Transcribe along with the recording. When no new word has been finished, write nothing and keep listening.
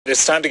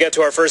It's time to get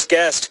to our first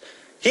guest.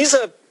 He's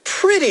a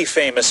pretty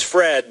famous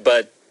Fred,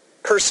 but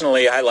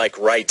personally I like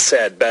Right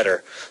Said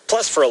better.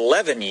 Plus, for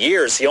 11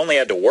 years, he only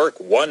had to work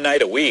one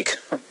night a week.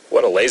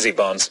 What a lazy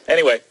bones.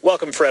 Anyway,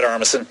 welcome Fred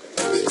Armisen.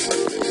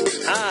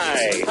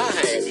 Hi.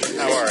 Hi.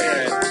 How are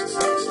you?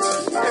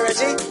 Hi,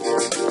 Reggie.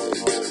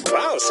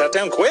 Wow, sat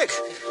down quick.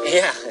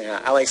 Yeah,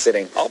 I like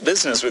sitting. All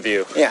business with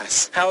you.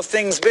 Yes. How have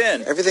things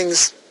been?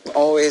 Everything's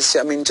always,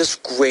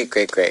 just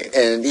great.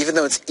 And even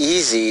though it's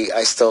easy,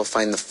 I still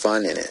find the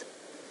fun in it.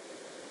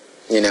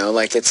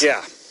 It's...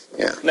 Yeah.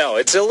 No,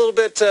 it's a little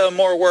bit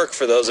more work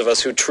for those of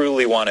us who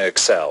truly want to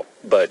excel,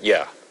 but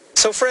yeah.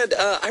 So, Fred,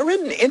 I read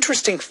an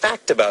interesting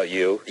fact about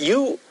you.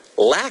 You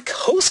lack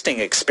hosting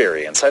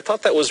experience. I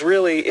thought that was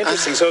really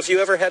interesting. So if you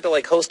ever had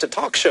to, host a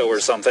talk show or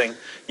something,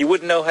 you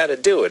wouldn't know how to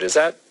do it. Is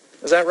that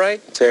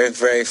right? It's very,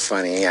 very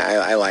funny.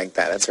 Yeah, I like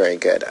that. That's very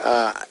good.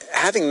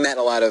 Having met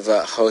a lot of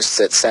hosts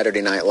at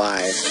Saturday Night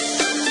Live,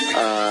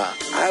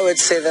 I would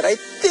say that I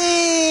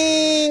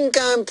think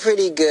I'm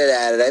pretty good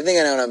at it. I think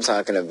I know what I'm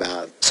talking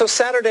about. So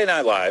Saturday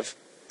Night Live,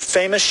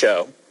 famous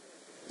show.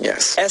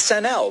 Yes.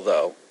 SNL,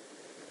 though.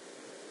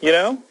 You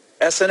know?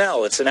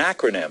 SNL, it's an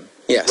acronym.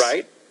 Yes.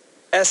 Right?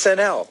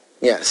 SNL.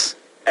 Yes.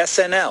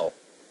 SNL.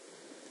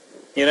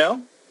 You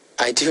know?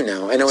 I do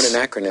know. I know what an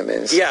acronym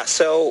is. Yeah,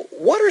 so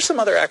what are some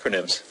other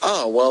acronyms?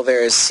 Oh, well,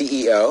 there is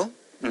CEO,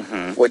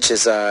 which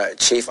is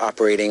Chief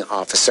Operating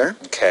Officer.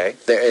 Okay.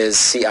 There is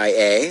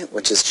CIA,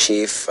 which is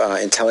Chief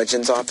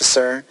Intelligence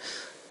Officer.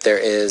 There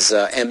is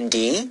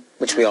MD,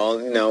 which we all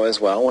know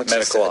as well.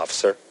 Medical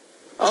officer.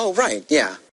 Oh, right, yeah.